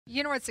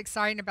You know what's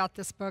exciting about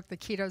this book, The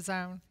Keto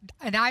Zone?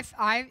 And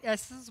I,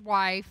 as his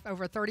wife,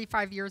 over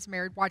 35 years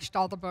married, watched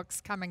all the books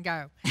come and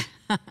go.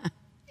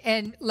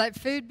 And Let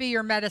Food Be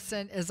Your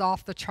Medicine is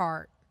off the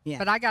chart. Yeah.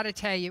 But I got to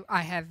tell you,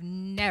 I have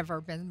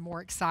never been more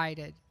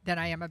excited than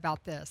I am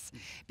about this,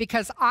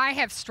 because I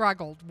have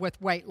struggled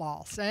with weight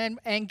loss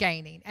and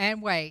gaining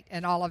and weight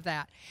and all of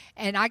that.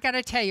 And I got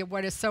to tell you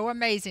what is so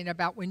amazing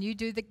about when you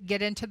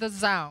get into the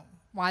zone,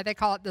 why they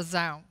call it the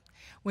zone.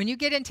 When you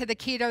get into the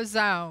keto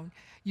zone,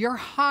 your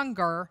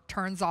hunger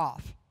turns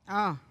off.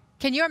 Oh.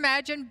 Can you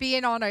imagine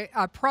being on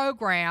a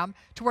program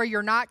to where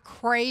you're not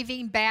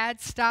craving bad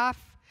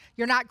stuff?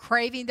 You're not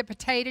craving the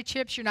potato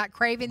chips. You're not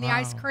craving the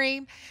ice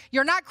cream.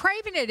 You're not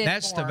craving it anymore.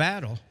 That's the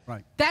battle.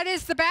 Right. That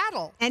is the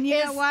battle. And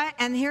you know what?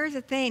 And here's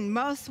the thing.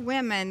 Most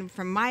women,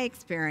 from my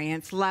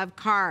experience, love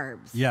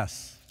carbs.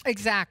 Yes.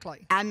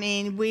 Exactly. I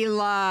mean, we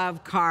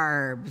love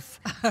carbs.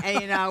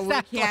 And, you know,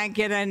 exactly. We can't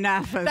get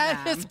enough of them. That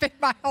has been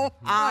my whole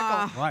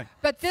struggle. Right.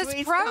 But this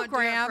Sweets program...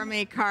 don't do it for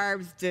me,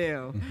 carbs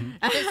do.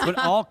 Mm-hmm. But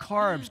all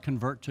carbs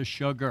convert to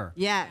sugar.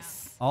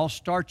 Yes. All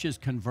starches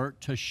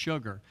convert to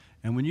sugar.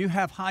 And when you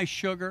have high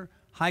sugar,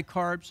 high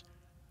carbs,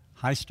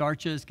 high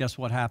starches, guess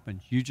what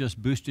happens? You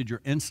just boosted your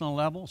insulin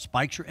level,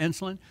 spikes your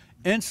insulin.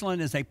 Insulin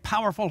is a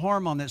powerful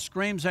hormone that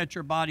screams at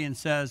your body and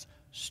says,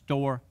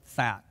 store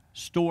fat,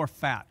 store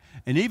fat.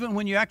 And even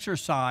when you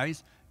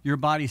exercise, your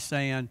body's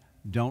saying,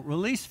 don't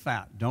release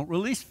fat, don't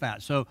release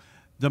fat. So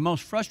the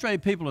most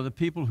frustrated people are the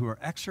people who are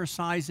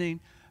exercising.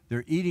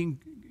 They're eating,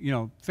 you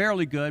know,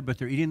 fairly good, but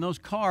they're eating those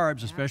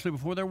carbs, especially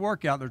before their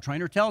workout. Their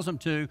trainer tells them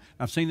to.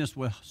 I've seen this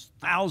with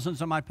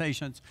thousands of my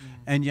patients,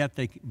 and yet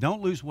they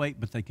don't lose weight,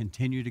 but they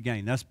continue to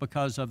gain. That's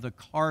because of the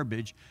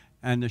garbage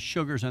and the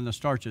sugars and the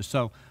starches.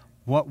 So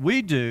what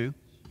we do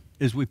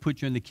is we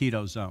put you in the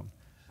keto zone.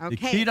 Okay.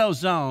 The keto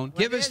zone.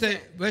 Give us the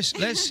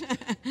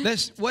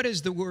let's what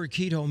does the word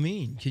keto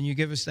mean? Can you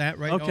give us that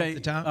right off the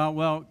top?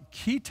 Well,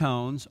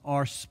 ketones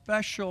are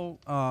special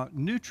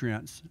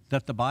nutrients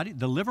that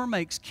the liver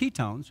makes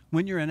ketones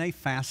when you're in a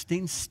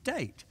fasting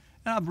state.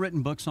 And I've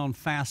written books on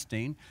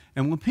fasting,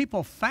 and when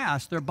people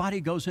fast, their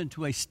body goes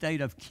into a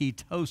state of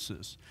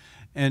ketosis,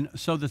 and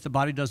so that the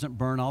body doesn't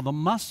burn all the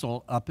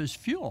muscle up as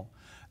fuel.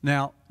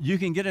 Now, you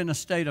can get in a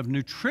state of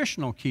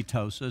nutritional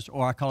ketosis,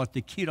 or I call it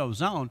the keto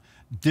zone,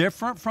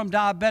 different from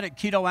diabetic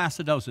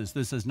ketoacidosis.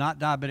 This is not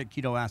diabetic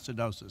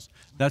ketoacidosis.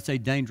 That's a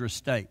dangerous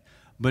state.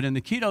 But in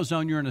the keto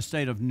zone, you're in a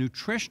state of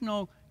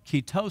nutritional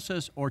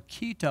ketosis or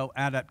keto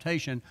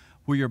adaptation,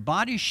 where your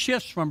body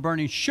shifts from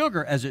burning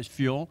sugar as its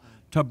fuel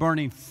to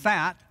burning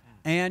fat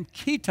and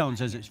ketones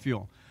as its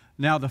fuel.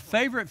 Now, the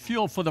favorite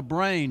fuel for the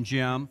brain,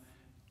 Jim,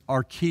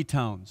 are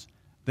ketones.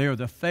 They are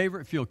the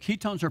favorite fuel.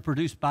 Ketones are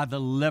produced by the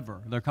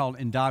liver. They're called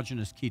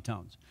endogenous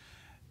ketones.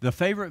 The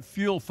favorite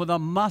fuel for the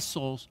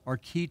muscles are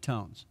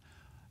ketones.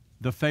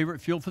 The favorite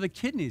fuel for the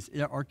kidneys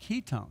are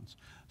ketones.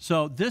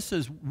 So this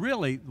is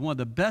really one of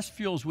the best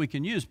fuels we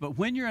can use. But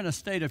when you're in a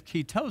state of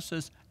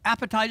ketosis,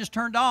 appetite is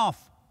turned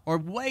off or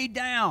way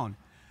down.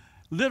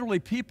 Literally,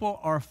 people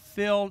are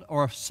filled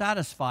or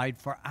satisfied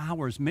for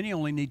hours. Many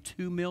only need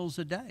 2 meals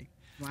a day.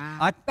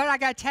 Wow. But I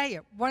got to tell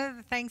you, one of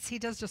the things he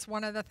does, just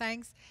one of the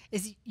things,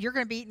 is you're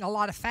going to be eating a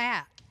lot of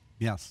fat.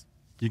 Yes.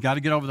 You got to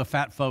get over the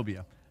fat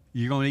phobia.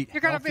 You're going to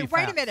eat healthy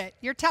wait a minute.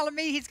 You're telling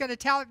me he's going to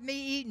tell me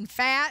eating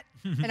fat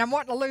and I'm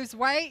wanting to lose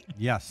weight?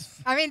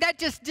 Yes. I mean, that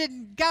just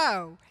didn't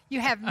go.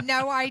 You have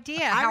no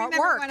idea how it works.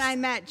 I remember when I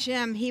met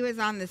Jim, he was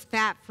on this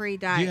fat-free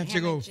diet. You have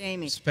to go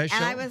Jamie. special?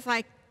 And I was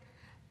like,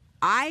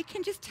 I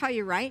can just tell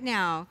you right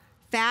now,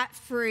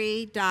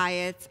 fat-free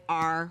diets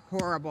are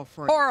horrible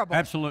for you. Horrible.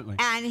 Absolutely.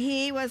 And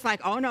he was like,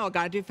 oh, no,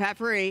 got to do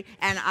fat-free.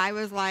 And I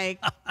was like,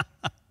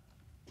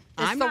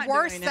 I'm the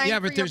worst thing for your body. Yeah,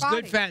 but there's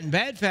good fat and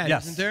bad fat,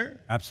 isn't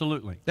there?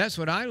 Absolutely. That's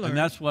what I learned.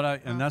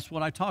 And that's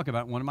what I talk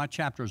about in one of my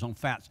chapters on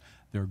fats.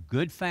 They're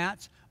good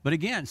fats, but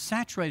again,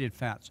 saturated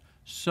fats.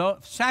 So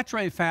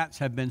saturated fats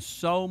have been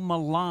so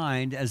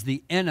maligned as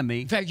the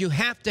enemy. In fact, you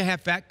have to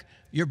have fat.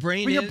 Your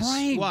brain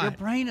is what? Your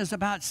brain is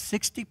about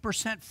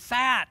 60%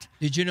 fat.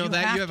 Did you know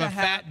that? You have a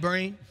fat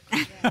brain?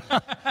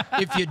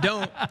 If you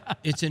don't,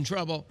 it's in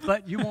trouble.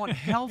 But you want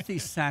healthy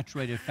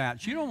saturated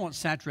fats. You don't want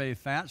saturated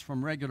fats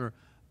from regular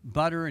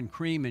butter and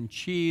cream and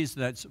cheese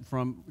that's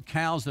from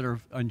cows that are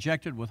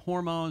injected with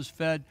hormones,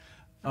 fed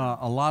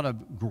a lot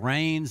of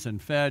grains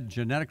and fed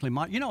genetically.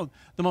 You know,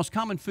 the most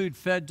common food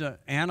fed to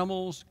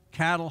animals,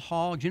 cattle,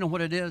 hogs, you know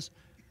what it is?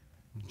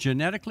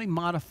 Genetically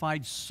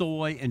modified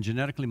soy and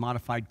genetically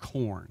modified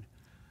corn.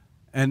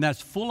 And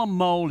that's full of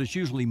mold. It's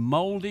usually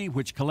moldy,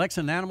 which collects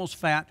an animal's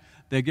fat.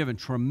 They're given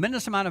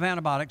tremendous amount of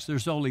antibiotics.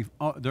 There's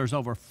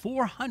over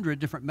 400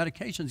 different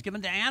medications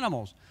given to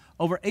animals.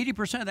 Over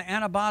 80% of the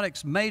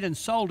antibiotics made and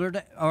sold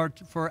are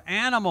for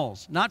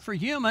animals, not for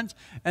humans.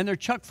 And they're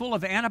chock full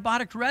of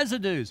antibiotic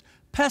residues,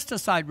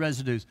 pesticide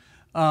residues,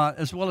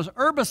 as well as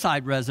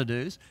herbicide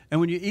residues. And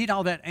when you eat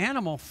all that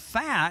animal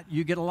fat,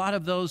 you get a lot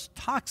of those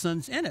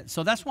toxins in it.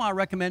 So that's why I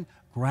recommend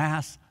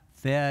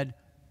grass-fed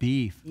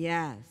beef.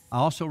 Yes. I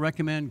also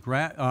recommend,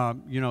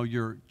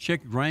 the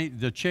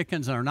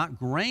chickens that are not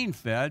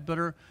grain-fed, but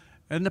are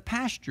And the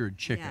pastured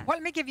chicken. Yeah. Well,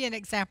 let me give you an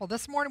example.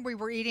 This morning we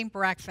were eating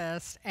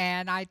breakfast,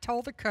 and I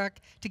told the cook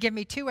to give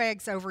me 2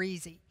 eggs over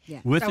easy. Yeah.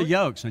 With So- the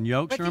yolks, and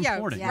yolks With are the yolks,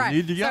 important. right.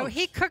 You need the So yolks.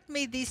 he cooked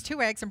me these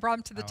 2 eggs and brought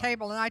them to the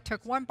table, and I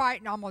took one bite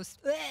and almost,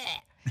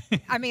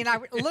 I mean, I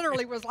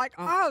literally was like,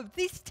 oh,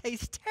 these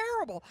taste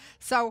terrible.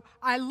 So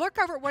I look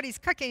over at what he's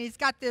cooking. He's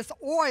got this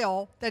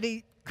oil that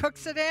he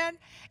cooks it in,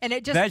 and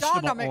it just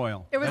dawned on me. Vegetable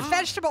oil. It was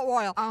vegetable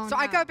oil. Oh, so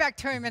I no. go back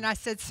to him and I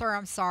said, sir,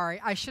 I'm sorry.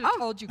 I should have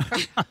told you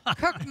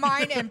cook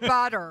mine in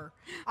butter.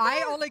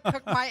 I only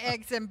cook my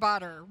eggs in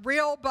butter,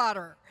 real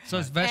butter. So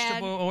is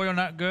vegetable oil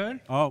not good?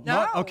 Oh,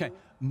 No. okay.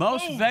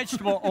 Most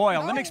vegetable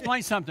oil. Let me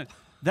explain something.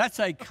 That's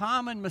a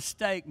common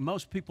mistake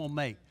most people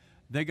make.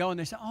 They go and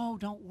they say, oh,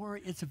 don't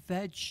worry, it's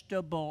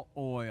vegetable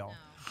oil.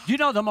 Do you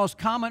know the most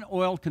common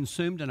oil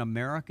consumed in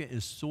America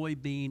is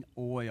soybean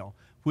oil,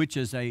 which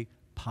is a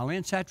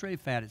polyunsaturated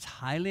fat. It's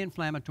highly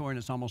inflammatory, and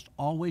it's almost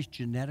always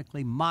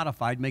genetically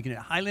modified, making it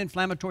highly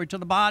inflammatory to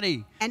the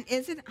body. And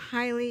isn't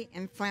highly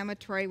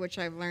inflammatory, which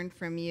I've learned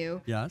from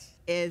you, Yes.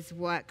 is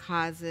what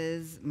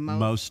causes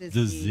Most most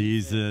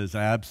diseases,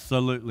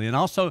 absolutely. And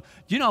also,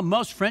 you know,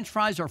 most French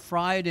fries are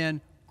fried in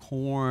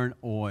corn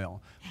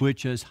oil,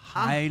 which is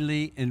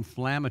highly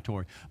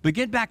inflammatory. But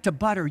get back to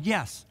butter.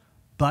 Yes,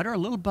 butter, a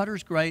little butter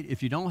is great.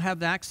 If you don't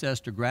have access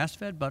to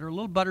grass-fed butter, a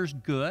little butter is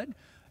good.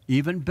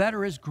 Even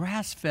better is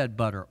grass-fed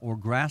butter or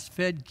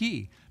grass-fed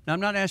ghee. Now, I'm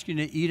not asking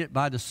you to eat it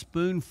by the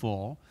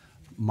spoonful.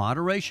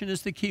 Moderation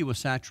is the key with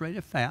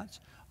saturated fats.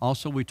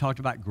 Also, we talked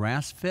about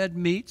grass-fed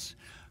meats,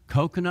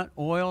 coconut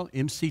oil,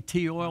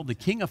 MCT oil. The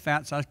king of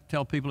fats, I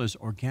tell people, is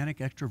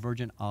organic extra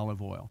virgin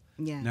olive oil.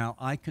 Yeah. Now,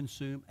 I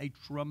consume a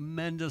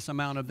tremendous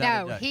amount of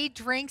that a No, day. he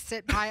drinks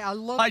it by a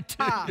little I do.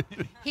 cup.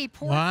 He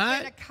pours it What?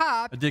 in a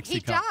cup. A Dixie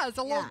he cup. does,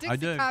 a little Yeah. I Dixie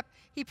do. cup.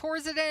 He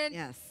pours it in.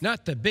 Yes.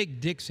 Not the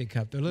big Dixie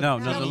cup. The little,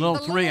 No, the little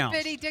 3 ounce.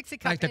 bitty Dixie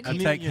cup. like the and I he,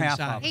 take communion half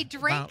size. of it. he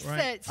drinks About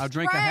right. it I'll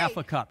drink a half a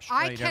straight. cup straight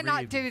I every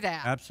cannot evening. do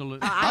that.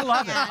 Absolutely. I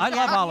love it. I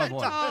love olive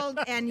oil.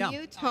 Yeah.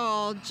 You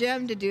told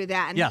Jim to do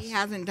that, and Yes. he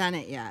hasn't done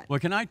it yet. Well,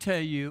 can I tell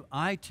you,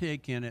 I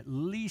take in at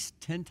least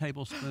 10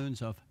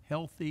 tablespoons of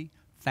healthy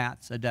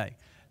fats a day.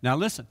 Now,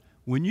 listen,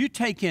 when you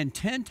take in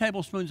 10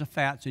 tablespoons of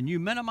fats and you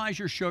minimize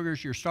your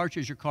sugars, your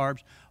starches, your carbs,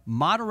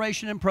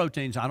 moderation in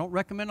proteins, I don't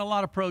recommend a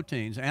lot of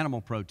proteins,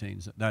 animal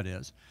proteins, that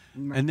is.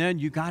 And then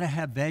you got to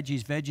have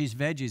veggies, veggies,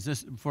 veggies.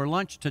 This, for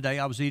lunch today,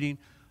 I was eating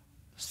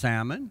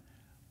salmon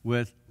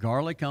with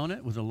garlic on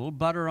it, with a little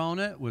butter on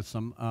it, with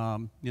some,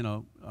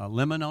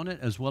 lemon on it,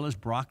 as well as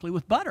broccoli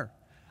with butter.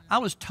 I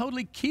was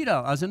totally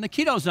keto. I was in the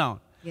keto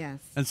zone. Yes.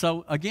 And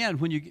so again,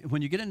 when you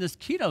get in this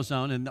keto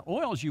zone and the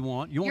oils you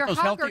want Your those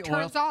hunger healthy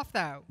oils. turns off,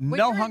 though. When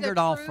No you're in hunger the at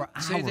all true- for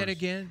hours. Say that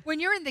again. When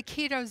you're in the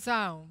keto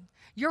zone,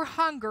 your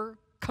hunger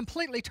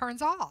completely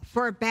turns off.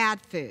 For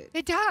bad food.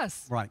 It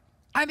does. Right.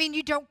 I mean,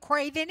 you don't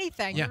crave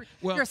anything. Yeah,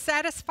 well, you're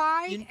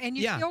satisfied and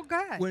you yeah. feel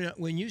good.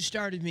 When you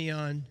started me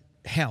on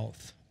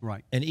health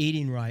Right. and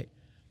eating right,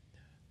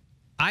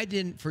 I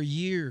didn't for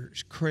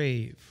years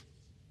crave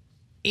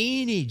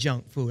any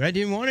junk food. I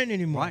didn't want it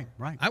anymore. Right,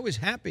 right. I was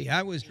happy.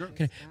 I was,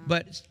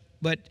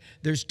 but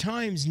there's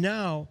times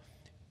now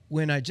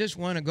when I just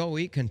want to go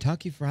eat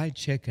Kentucky Fried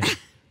Chicken.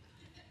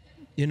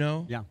 You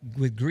know, Yeah.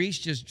 with grease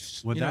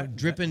just With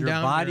dripping your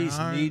down body's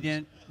your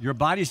arms. your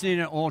body's needing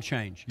an oil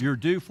change. You're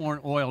due for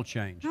an oil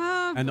change.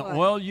 Oh, and the boy.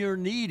 oil you're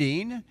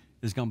needing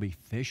is going to be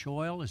fish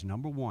oil is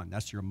number 1.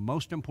 That's your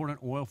most important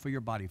oil for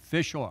your body,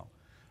 fish oil.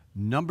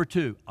 Number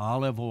 2,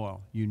 olive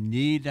oil. You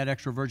need that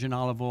extra virgin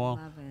olive oil.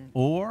 Love it.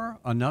 Or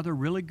another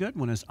really good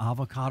one is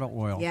avocado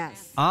oil.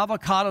 Yes.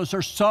 Avocados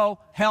are so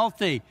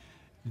healthy.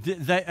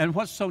 And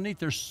what's so neat,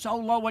 they're so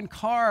low in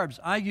carbs.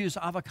 I use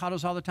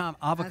avocados all the time.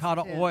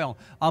 Avocado too. oil.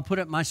 I'll put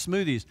it in my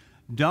smoothies.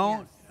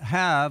 Don't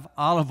have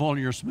olive oil in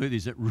your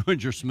smoothies. It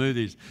ruins your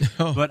smoothies.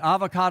 But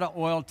avocado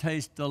oil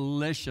tastes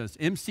delicious.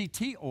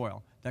 MCT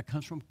oil, that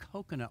comes from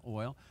coconut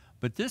oil.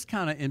 But this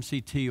kind of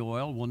MCT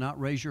oil will not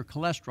raise your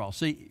cholesterol.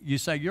 See, you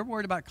say you're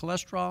worried about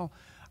cholesterol.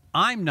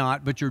 I'm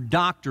not, but your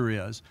doctor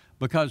is,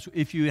 because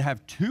if you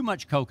have too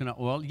much coconut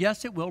oil,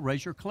 yes, it will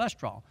raise your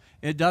cholesterol.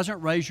 It doesn't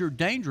raise your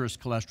dangerous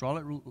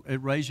cholesterol.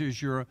 It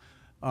raises your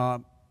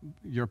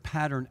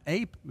pattern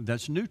A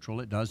that's neutral.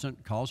 It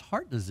doesn't cause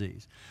heart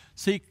disease.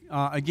 See,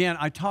 again,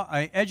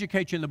 I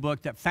educate you in the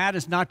book that fat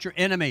is not your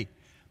enemy.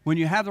 When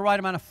you have the right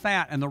amount of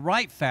fat and the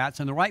right fats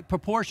and the right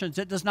proportions,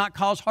 it does not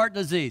cause heart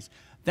disease.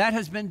 That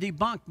has been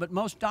debunked, but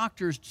most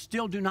doctors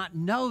still do not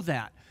know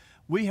that.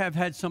 We have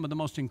had some of the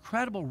most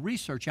incredible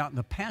research out in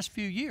the past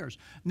few years.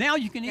 Now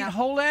you can eat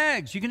whole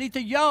eggs. You can eat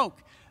the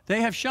yolk.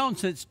 They have shown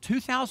since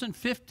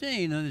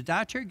 2015 in the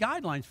dietary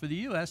guidelines for the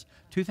U.S.,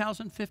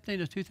 2015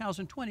 to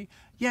 2020,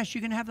 yes, you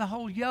can have the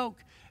whole yolk,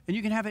 and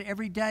you can have it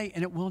every day,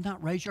 and it will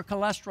not raise your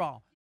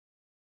cholesterol.